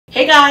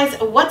guys,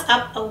 what's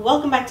up?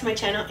 Welcome back to my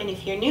channel, and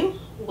if you're new,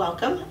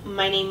 welcome.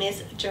 My name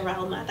is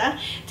Gerel Matta.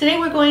 Today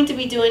we're going to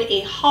be doing a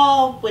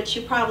haul, which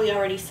you probably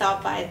already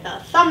saw by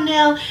the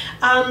thumbnail.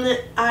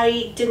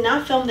 I did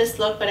not film this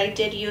look, but I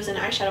did use an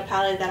eyeshadow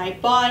palette that I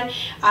bought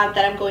that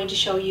I'm going to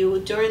show you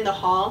during the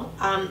haul.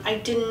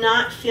 I did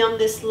not film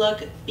this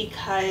look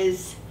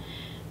because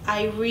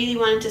I really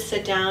wanted to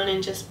sit down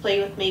and just play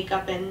with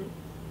makeup and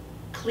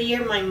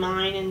clear my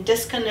mind and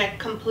disconnect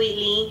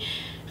completely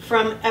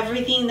from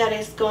everything that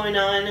is going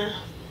on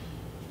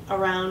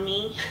around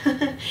me.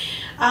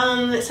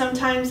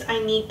 Sometimes I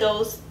need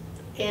those,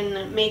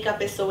 and makeup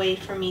is a way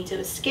for me to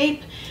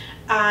escape.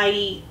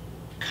 I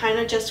kind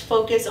of just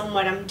focus on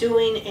what I'm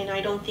doing and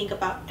I don't think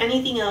about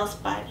anything else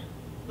but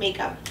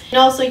makeup. And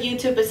also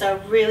YouTube is a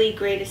really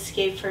great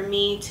escape for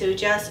me to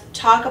just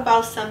talk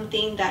about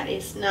something that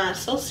is not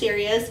so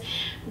serious,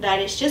 that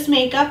is just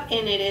makeup,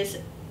 and it is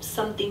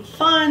something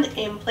fun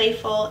and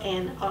playful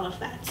and all of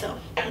that. So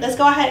let's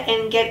go ahead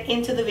and get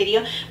into the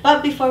video.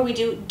 But before we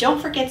do,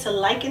 don't forget to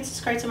like and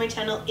subscribe to my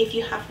channel if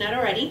you have not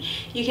already.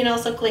 You can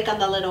also click on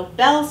the little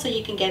bell so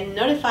you can get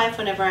notified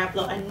whenever I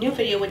upload a new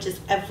video, which is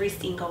every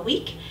single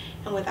week.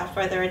 And without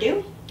further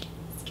ado,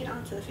 let's get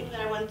on to the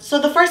video.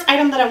 So the first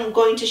item that I'm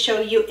going to show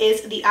you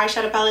is the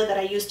eyeshadow palette that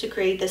I used to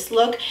create this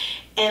look.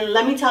 And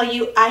let me tell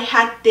you, I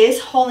had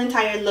this whole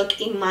entire look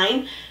in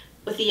mind,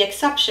 with the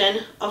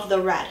exception of the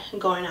red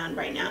going on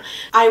right now.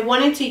 I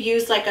wanted to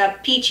use like a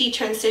peachy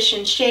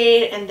transition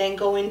shade and then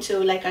go into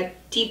like a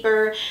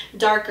deeper,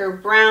 darker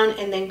brown,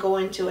 and then go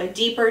into a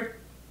deeper,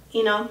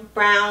 you know,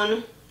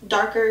 brown,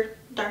 darker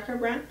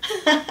brown.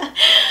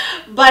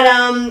 But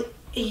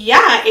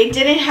yeah, it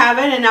didn't have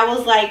it, and I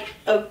was like,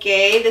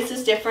 okay, this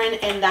is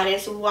different, and that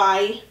is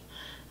why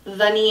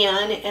the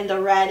neon and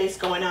the red is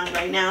going on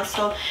right now.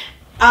 So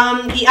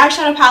the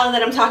eyeshadow palette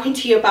that I'm talking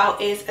to you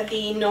about is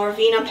the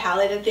Norvina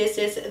palette. This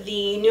is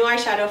the new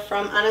eyeshadow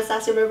from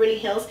Anastasia Beverly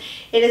Hills.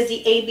 It is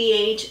the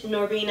ABH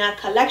Norvina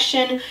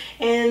collection,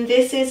 and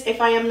this is, if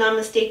I am not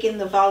mistaken,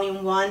 the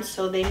volume 1,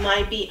 so there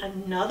might be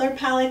another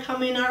palette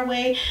coming our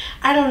way.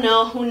 I don't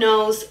know, who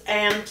knows.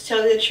 And to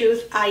tell you the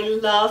truth, I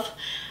love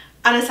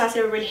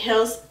Anastasia Beverly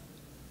Hills.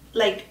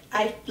 Like,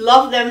 I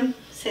love them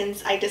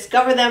since I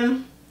discovered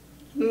them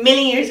a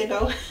million years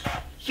ago.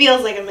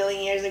 Feels like a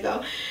million years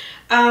ago.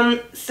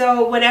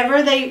 So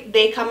whatever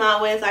they come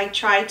out with, I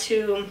try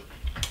to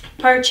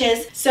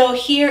purchase. So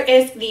here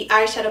is the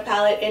eyeshadow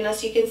palette, and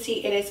as you can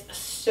see, it is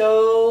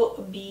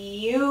so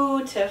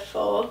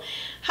beautiful.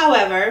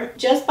 However,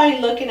 just by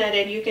looking at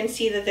it, you can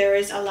see that there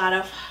is a lot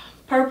of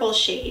purple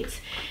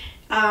shades,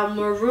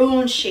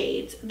 maroon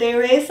shades.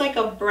 There is like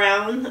a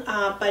brown,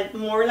 but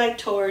more like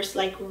towards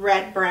like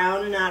red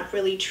brown, not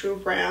really true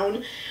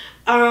brown.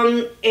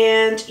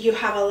 And you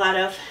have a lot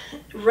of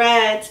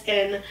reds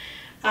and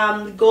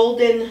a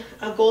golden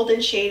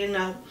shade and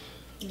a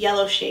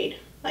yellow shade,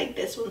 like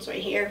this one's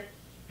right here.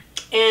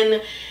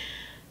 And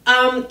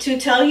to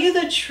tell you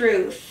the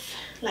truth,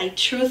 like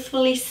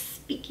truthfully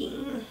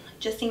speaking,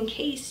 just in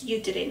case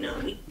you didn't know,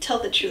 we tell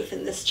the truth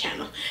in this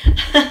channel.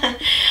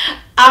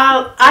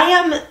 I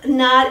am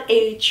not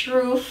a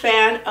true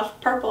fan of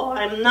purple.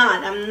 I'm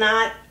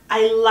not.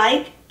 I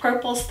like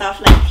purple stuff,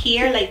 like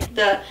here, like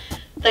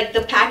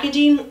the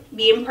packaging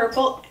being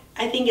purple,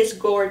 I think it's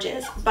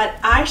gorgeous. But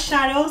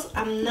eyeshadows,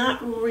 I'm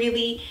not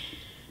really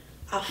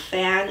a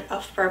fan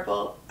of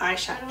purple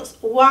eyeshadows.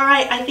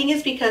 Why? I think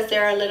it's because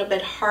they're a little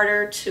bit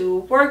harder to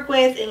work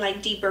with in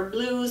like deeper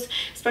blues,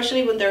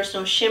 especially when there's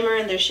no shimmer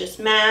and there's just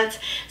matte.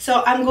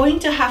 So I'm going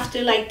to have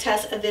to like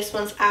test this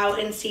ones out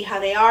and see how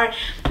they are.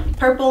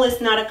 Purple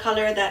is not a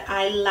color that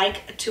I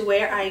like to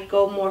wear. I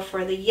go more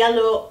for the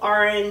yellow,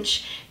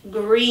 orange,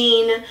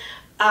 green,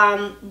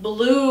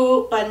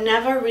 blue, but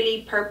never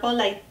really purple.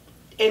 Like,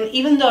 and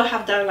even though I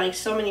have done like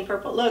so many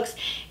purple looks,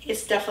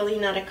 it's definitely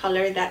not a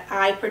color that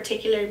I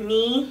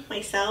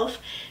myself,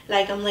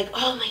 like I'm like,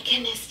 oh my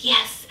goodness,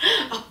 yes,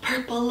 a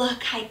purple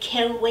look, I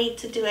can't wait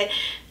to do it.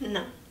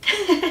 No,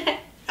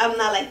 I'm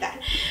not like that.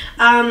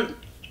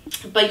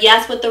 But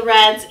yes with the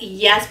reds,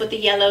 yes with the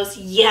yellows,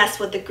 yes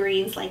with the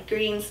greens. Like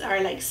greens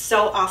are like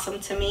so awesome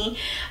to me.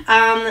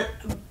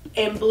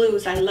 And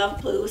blues, I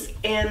love blues,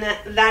 and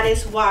that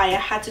is why I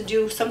had to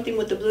do something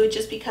with the blue,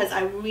 just because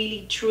I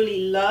really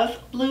truly love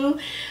blue.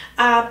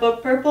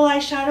 But purple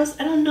eyeshadows,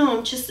 I don't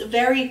know, just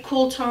very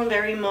cool tone,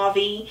 very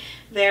mauvey,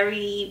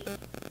 very,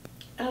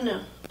 I don't know,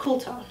 cool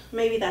tone,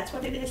 maybe that's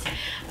what it is.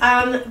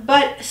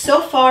 But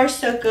so far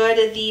so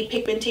good. The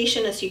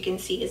pigmentation, as you can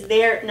see, is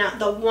there. Now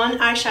the one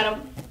eyeshadow,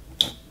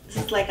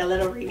 this is like a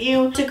little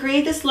review. To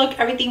create this look,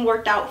 everything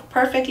worked out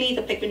perfectly.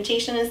 The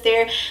pigmentation is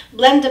there,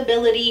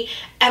 blendability,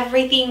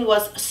 everything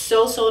was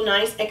so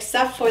nice,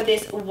 except for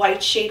this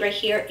white shade right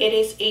here. It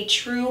is a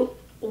true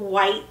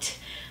white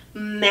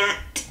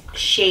matte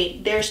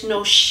shade. There's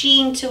no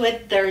sheen to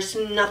it, there's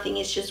nothing,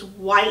 it's just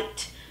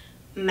white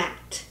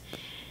matte.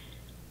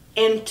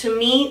 And to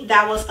me,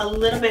 that was a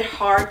little bit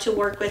hard to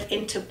work with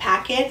and to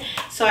pack it.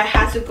 So I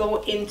had to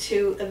go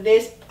into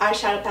this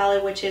eyeshadow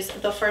palette, which is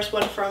the first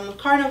one from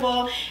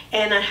Carnival.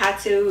 And I had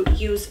to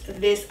use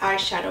this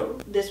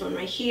eyeshadow, this one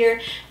right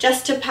here,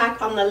 just to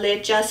pack on the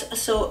lid, just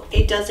so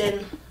it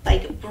doesn't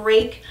like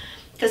break,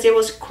 because it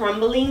was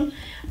crumbling.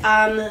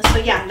 So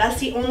yeah, that's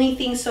the only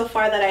thing so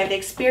far that I've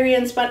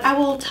experienced, but I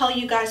will tell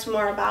you guys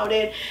more about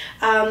it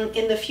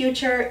in the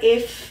future.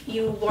 If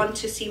you want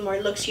to see more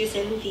looks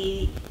using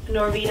the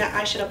Norvina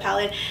eyeshadow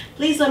palette,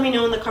 please let me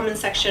know in the comment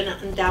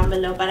section down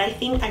below. But I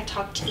think I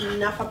talked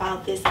enough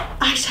about this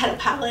eyeshadow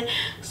palette,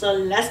 so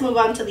let's move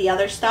on to the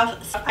other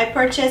stuff. So I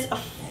purchased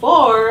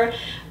 4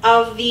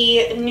 of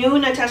the new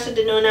Natasha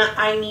Denona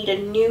I Need a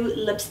New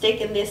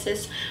lipstick, and this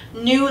is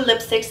new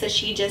lipsticks that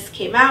she just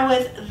came out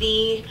with.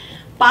 The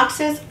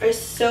boxes are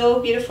so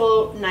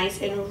beautiful,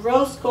 nice in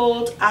rose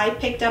gold. I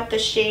picked up the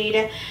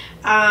shade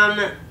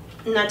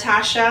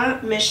Natasha,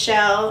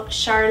 Michelle,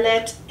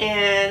 Charlotte,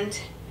 and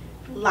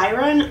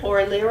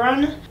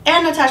Liron.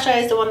 And Natasha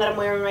is the one that I'm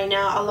wearing right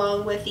now,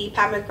 along with the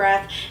Pat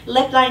McGrath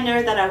lip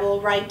liner that I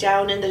will write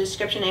down in the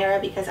description area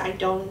because I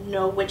don't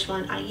know which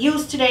one I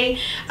used today.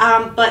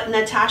 But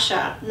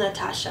Natasha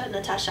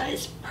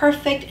is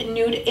perfect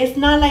nude. It's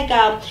not like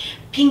a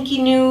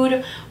pinky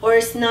nude, or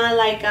it's not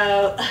like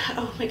a,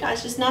 oh my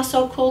gosh, it's not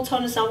so cool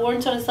tone, it's not warm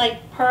tone, it's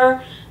like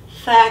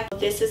perfect.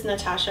 This is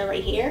Natasha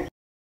right here.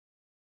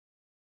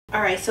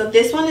 Alright, so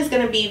this one is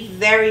going to be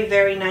very,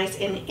 very nice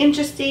and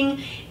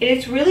interesting. It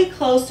is really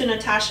close to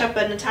Natasha,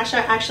 but Natasha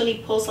actually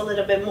pulls a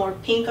little bit more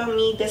pink on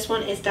me. This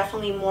one is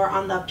definitely more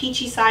on the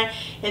peachy side,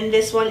 and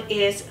this one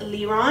is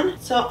Liron.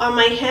 So on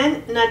my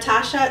hand,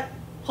 Natasha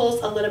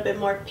pulls a little bit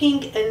more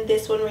pink, and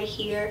this one right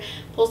here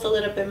pulls a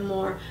little bit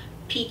more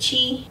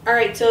peachy.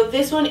 Alright, so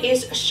this one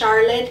is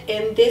Charlotte,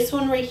 and this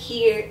one right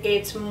here,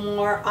 it's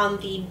more on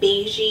the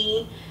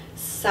beigey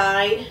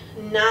side,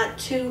 not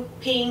too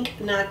pink,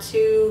 not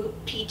too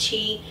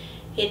peachy.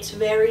 It's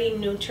very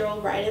neutral,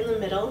 right in the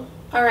middle.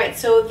 Alright,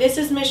 so this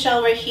is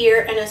Michelle right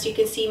here, and as you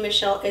can see,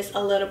 Michelle is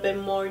a little bit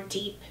more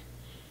deep,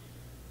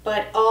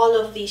 but all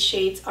of these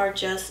shades are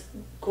just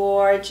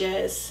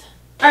gorgeous.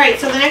 Alright,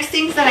 so the next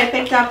things that I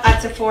picked up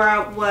at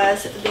Sephora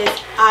was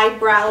this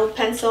eyebrow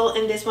pencil,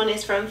 and this one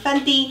is from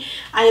Fenty.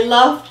 I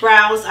love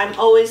brows. I'm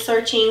always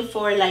searching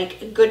for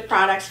like good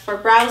products for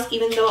brows,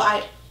 even though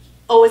I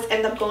always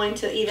end up going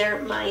to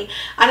either my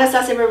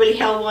Anastasia Beverly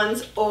Hills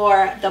ones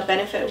or the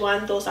Benefit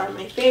one. Those are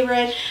my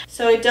favorite.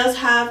 So it does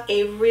have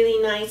a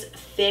really nice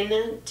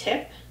thin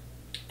tip,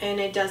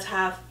 and it does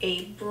have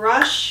a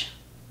brush,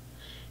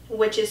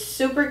 which is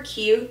super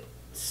cute,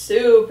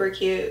 super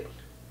cute.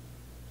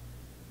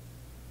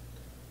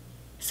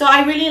 So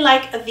I really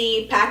like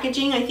the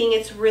packaging. I think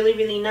it's really,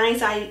 really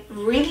nice.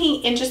 Really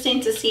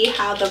interesting to see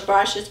how the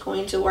brush is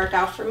going to work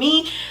out for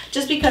me,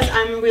 just because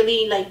I'm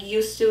really like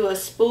used to a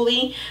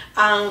spoolie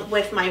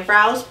with my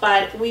brows,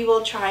 but we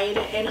will try it,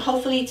 and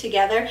hopefully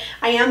together.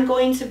 I am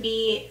going to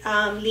be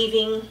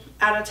leaving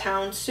out of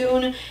town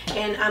soon,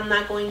 and I'm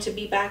not going to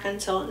be back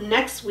until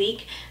next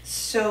week,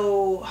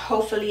 so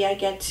hopefully I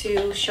get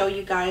to show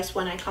you guys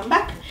when I come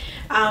back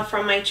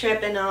from my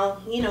trip, and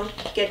I'll, you know,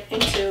 get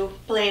into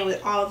playing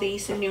with all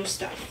these new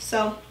stuff.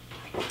 So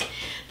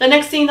the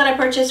next thing that I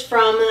purchased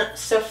from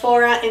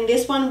Sephora, and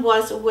this one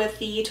was with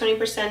the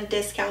 20%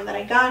 discount that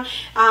I got.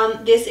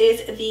 This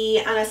is the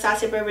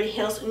Anastasia Beverly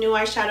Hills new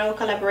eyeshadow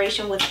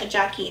collaboration with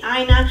Jackie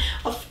Aina.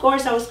 Of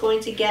course I was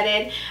going to get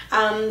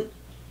it.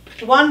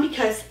 One,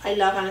 because I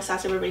love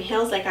Anastasia Beverly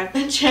Hills, like I've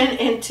mentioned,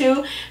 and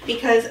two,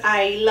 because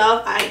I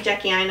love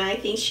Jackie Aina. I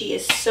think she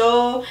is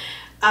so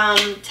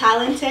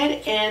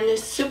talented and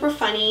super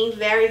funny,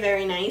 very,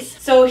 very nice.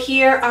 So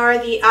here are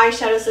the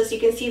eyeshadows. As you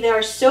can see, they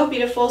are so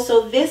beautiful.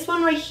 So this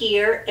one right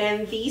here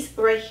and these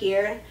right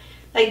here,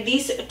 like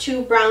these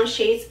two brown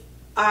shades,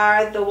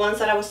 are the ones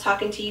that I was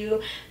talking to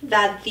you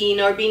that the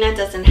Norvina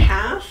doesn't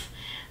have.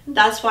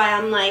 That's why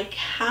I'm like,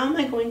 how am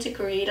I going to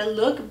create a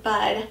look?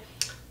 But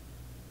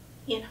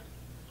you know,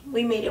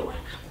 we made it work.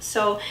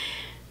 So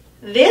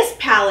this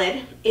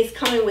palette is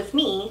coming with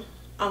me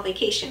on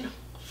vacation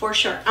for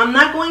sure. I'm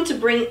not going to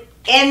bring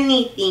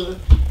anything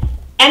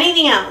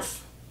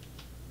else,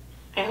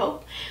 I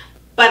hope,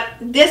 but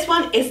this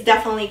one is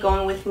definitely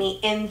going with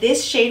me. And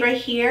this shade right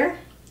here,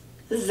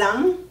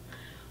 Zam,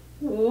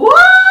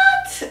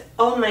 what?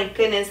 Oh my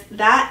goodness,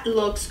 that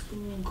looks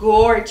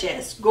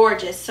gorgeous,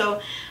 gorgeous.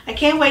 So I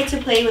can't wait to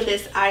play with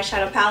this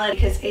eyeshadow palette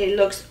because it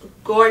looks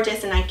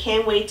gorgeous, and I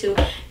can't wait to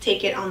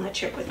take it on the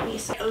trip with me.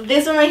 So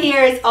this one right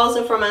here is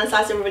also from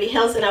Anastasia Beverly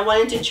Hills, and I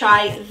wanted to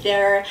try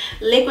their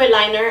liquid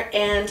liner,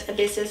 and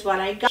this is what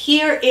I got.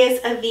 Here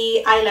is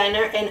the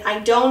eyeliner, and I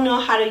don't know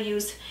how to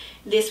use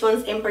this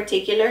ones in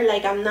particular.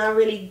 Like, I'm not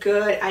really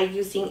good at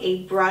using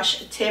a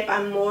brush tip.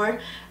 I'm more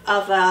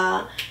of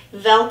a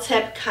vel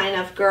tip kind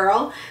of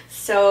girl.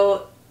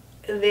 So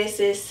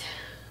this is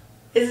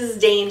this is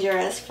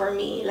dangerous for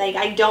me. Like,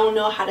 I don't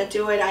know how to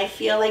do it. I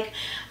feel like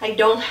I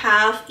don't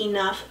have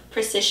enough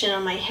precision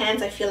on my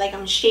hands. I feel like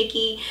I'm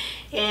shaky,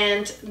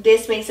 and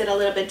this makes it a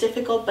little bit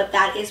difficult, but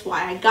that is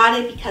why I got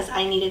it, because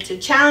I needed to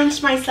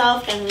challenge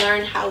myself and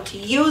learn how to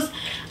use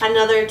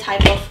another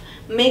type of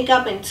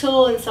makeup and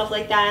tool and stuff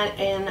like that.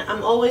 And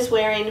I'm always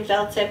wearing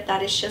Vel Tip.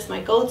 That is just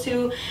my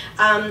go-to.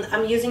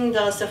 I'm using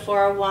the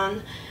Sephora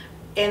one,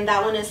 and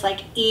that one is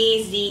like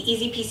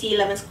easy peasy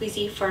lemon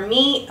squeezy for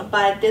me.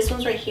 But this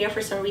one's right here,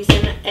 for some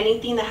reason,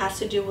 anything that has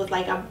to do with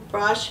like a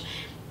brush,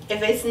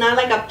 if it's not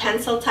like a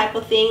pencil type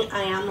of thing,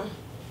 I am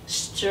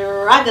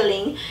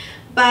struggling.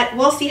 But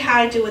we'll see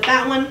how I do with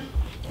that one.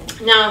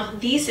 Now,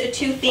 these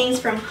two things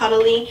from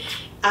Cuddly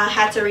I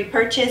had to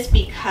repurchase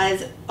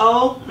because,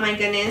 oh my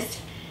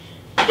goodness,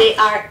 they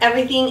are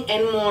everything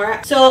and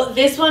more. So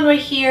this one right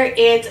here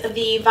is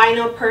the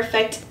Vinyl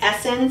Perfect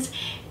Essence,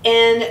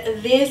 and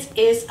this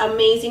is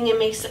amazing. It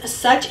makes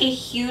such a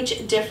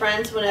huge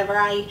difference whenever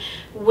I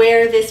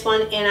wear this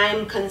one and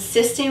I'm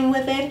consistent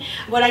with it.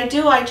 What I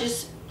do, I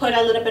just put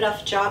a little bit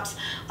of drops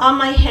on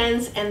my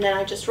hands, and then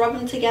I just rub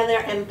them together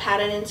and pat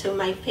it into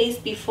my face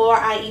before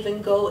I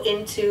even go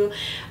into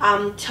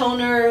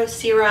toner,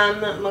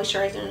 serum,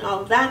 moisturizer, and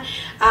all of that.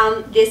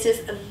 This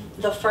is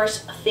the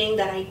first thing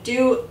that I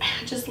do.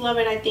 I just love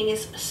it. I think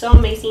it's so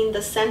amazing.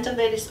 The scent of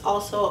it is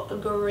also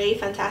great,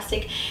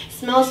 fantastic. It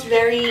smells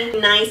very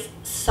nice,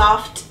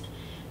 soft,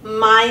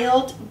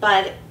 mild,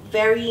 but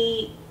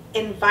very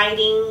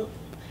inviting.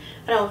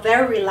 I don't know,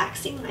 very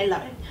relaxing. I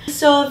love it.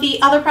 So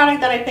the other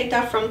product that I picked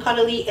up from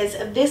Cuddly is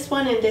this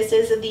one, and this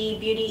is the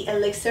Beauty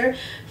Elixir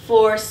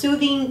for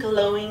soothing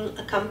glowing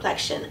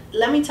complexion.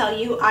 Let me tell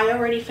you, I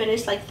already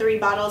finished like 3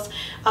 bottles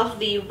of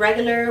the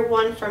regular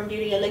one from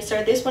Beauty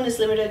Elixir. This one is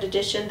limited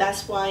edition,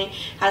 that's why it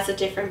has a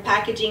different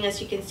packaging.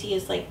 As you can see,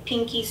 it's like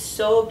pinky,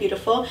 so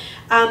beautiful,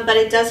 but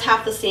it does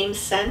have the same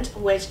scent,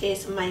 which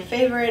is my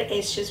favorite.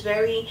 It's just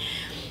very,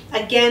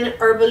 again,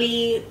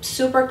 herbally,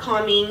 super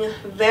calming,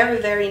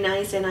 very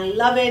nice, and I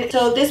love it.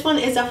 So this one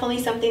is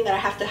definitely something that I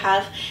have to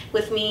have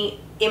with me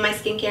in my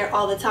skincare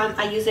all the time.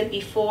 I use it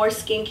before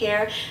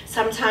skincare,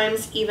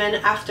 sometimes even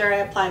after I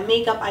apply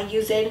makeup I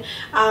use it.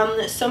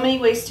 So many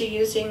ways to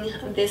using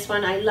this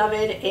one. I love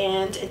it,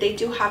 and they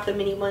do have the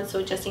mini one,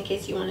 so just in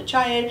case you want to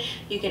try it,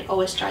 you can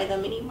always try the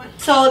mini one.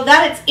 So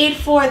that is it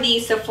for the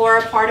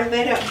Sephora part of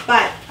it,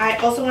 but I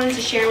also wanted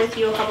to share with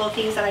you a couple of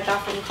things that I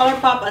got from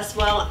Colourpop as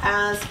well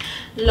as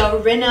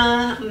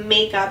Lorena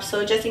makeup.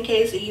 So just in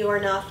case you are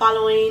not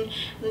following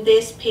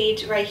this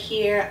page right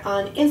here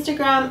on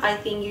Instagram, I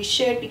think you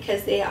should,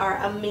 because they are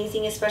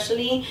amazing,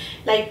 especially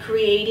like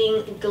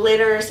creating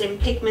glitters and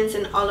pigments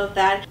and all of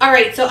that. All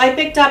right, so I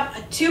picked up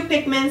 2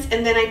 pigments,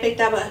 and then I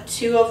picked up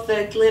 2 of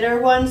the glitter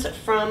ones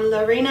from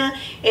Lorena,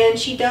 and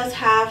she does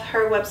have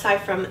her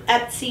website from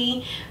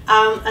Etsy.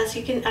 As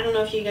you can, I don't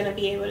know if you're gonna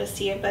be able to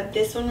see it, but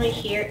this one right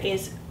here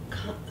is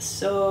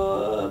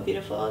so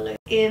beautiful, like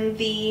in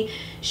the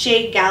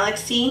shade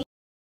Galaxy.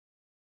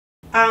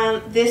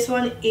 This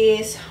one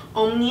is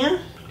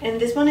Omnia, and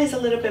this one is a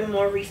little bit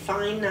more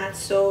refined, not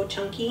so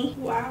chunky.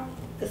 Wow,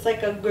 it's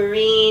like a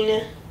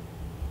green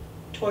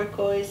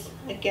turquoise.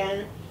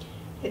 Again,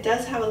 it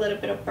does have a little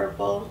bit of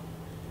purple,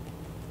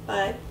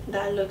 but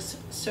that looks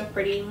so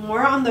pretty,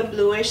 more on the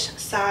bluish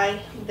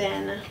side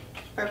than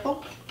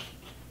purple.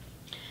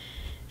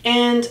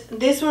 And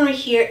this one right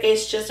here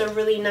is just a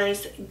really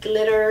nice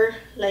glitter,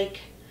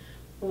 like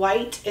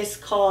white. It's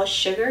called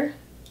Sugar.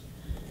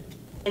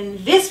 And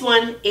this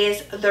one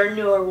is their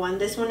newer one.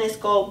 This one is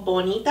called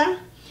Bonita.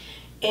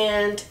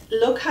 And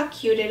look how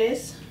cute it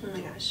is. Oh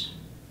my gosh,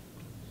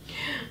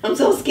 I'm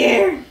so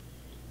scared.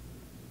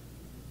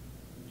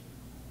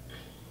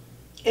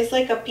 It's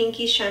like a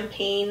pinky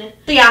champagne.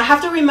 So yeah, I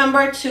have to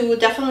remember to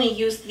definitely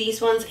use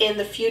these ones in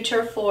the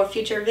future for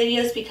future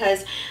videos,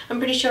 because I'm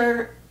pretty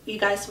sure you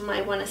guys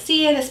might want to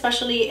see it,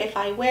 especially if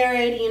I wear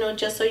it, you know,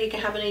 just so you can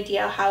have an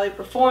idea of how it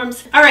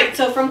performs. All right,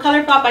 so from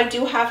Colourpop I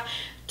do have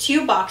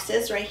 2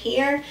 boxes right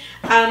here.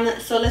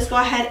 So let's go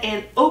ahead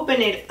and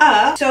open it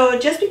up. So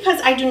just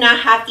because I do not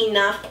have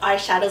enough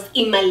eyeshadows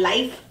in my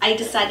life, I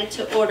decided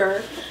to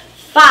order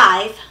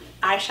 5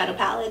 eyeshadow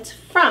palettes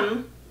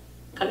from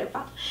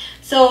Colourpop.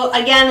 So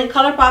again,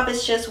 Colourpop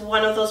is just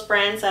one of those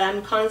brands that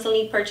I'm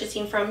constantly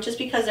purchasing from, just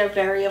because they're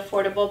very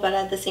affordable, but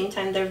at the same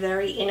time they're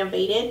very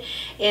innovative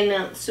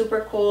and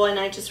super cool, and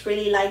I just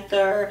really like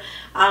their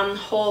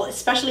whole,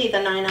 especially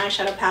the 9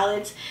 eyeshadow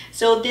palettes.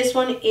 So this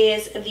one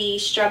is the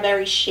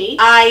Strawberry Shade.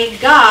 I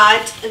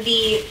got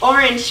the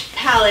orange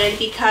palette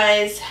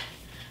because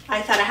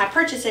I thought I had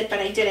purchased it, but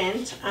I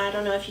didn't. I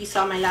don't know if you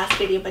saw my last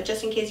video, but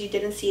just in case you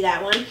didn't see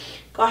that one,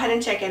 go ahead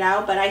and check it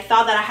out. But I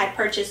thought that I had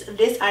purchased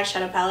this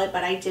eyeshadow palette,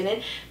 but I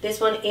didn't.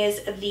 This one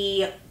is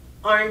the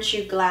Aren't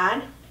You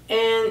Glad?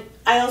 And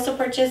I also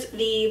purchased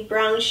the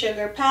Brown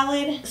Sugar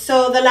palette.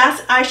 So the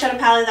last eyeshadow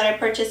palette that I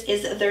purchased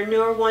is their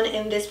newer one,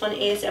 and this one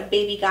is a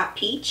Baby Got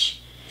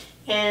Peach.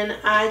 And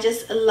I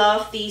just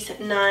love these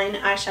 9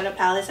 eyeshadow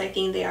palettes. I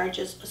think they are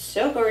just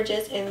so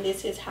gorgeous, and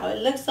this is how it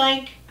looks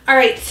like.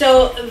 Alright,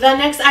 so the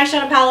next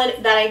eyeshadow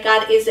palette that I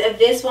got is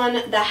this one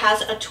that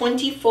has a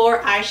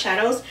 24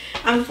 eyeshadows.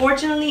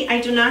 Unfortunately,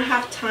 I do not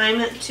have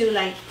time to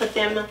like put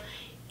them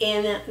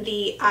in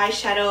the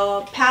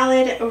eyeshadow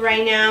palette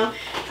right now.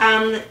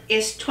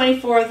 It's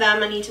 24 of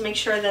them. I need to make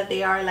sure that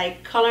they are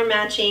like color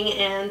matching,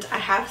 and I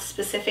have a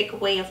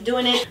specific way of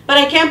doing it, but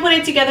I can't put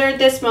it together at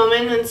this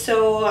moment, and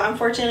so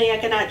unfortunately I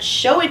cannot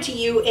show it to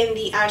you in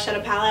the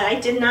eyeshadow palette. I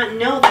did not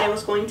know that it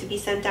was going to be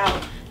sent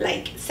out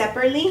like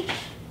separately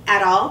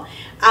at all,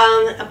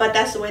 but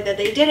that's the way that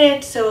they did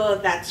it, so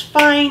that's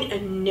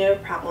fine, no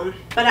problem.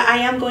 But I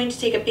am going to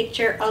take a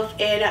picture of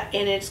it,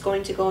 and it's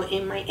going to go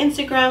in my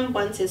Instagram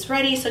once it's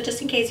ready. So just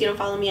in case you don't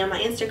follow me on my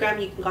Instagram,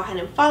 you can go ahead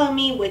and follow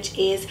me, which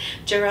is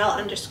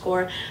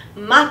Gerel_Matta,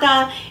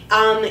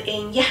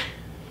 and yeah,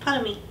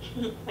 follow me.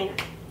 Why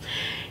not?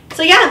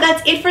 So yeah,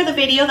 that's it for the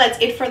video. That's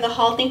it for the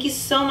haul. Thank you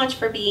so much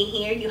for being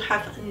here. You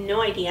have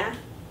no idea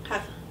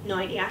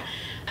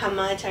how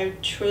much I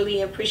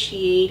truly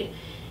appreciate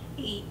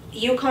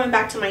you coming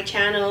back to my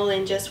channel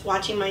and just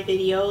watching my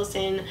videos,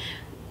 and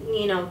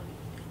you know,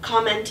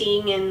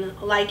 commenting and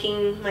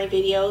liking my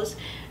videos.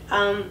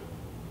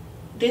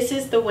 This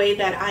is the way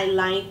that I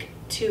like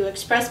to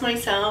express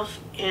myself,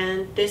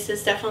 and this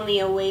is definitely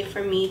a way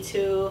for me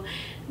to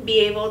be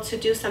able to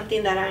do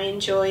something that I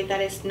enjoy, that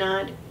is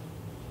not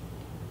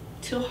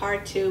too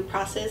hard to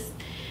process,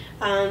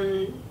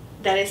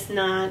 that is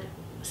not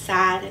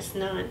sad, it's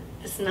not,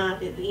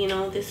 you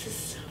know, this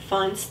is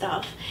fun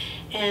stuff.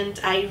 And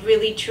I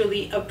really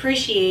truly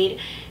appreciate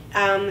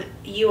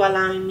you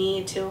allowing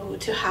me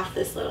to have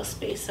this little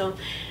space. So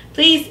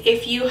please,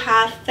 if you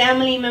have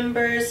family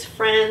members,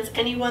 friends,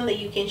 anyone that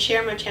you can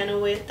share my channel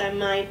with that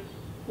might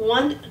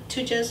want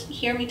to just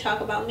hear me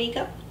talk about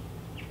makeup,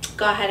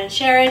 go ahead and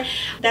share it.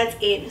 That's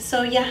it.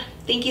 So yeah,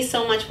 thank you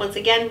so much once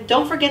again.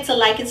 Don't forget to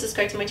like and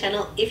subscribe to my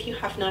channel if you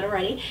have not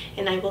already,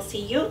 and I will see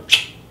you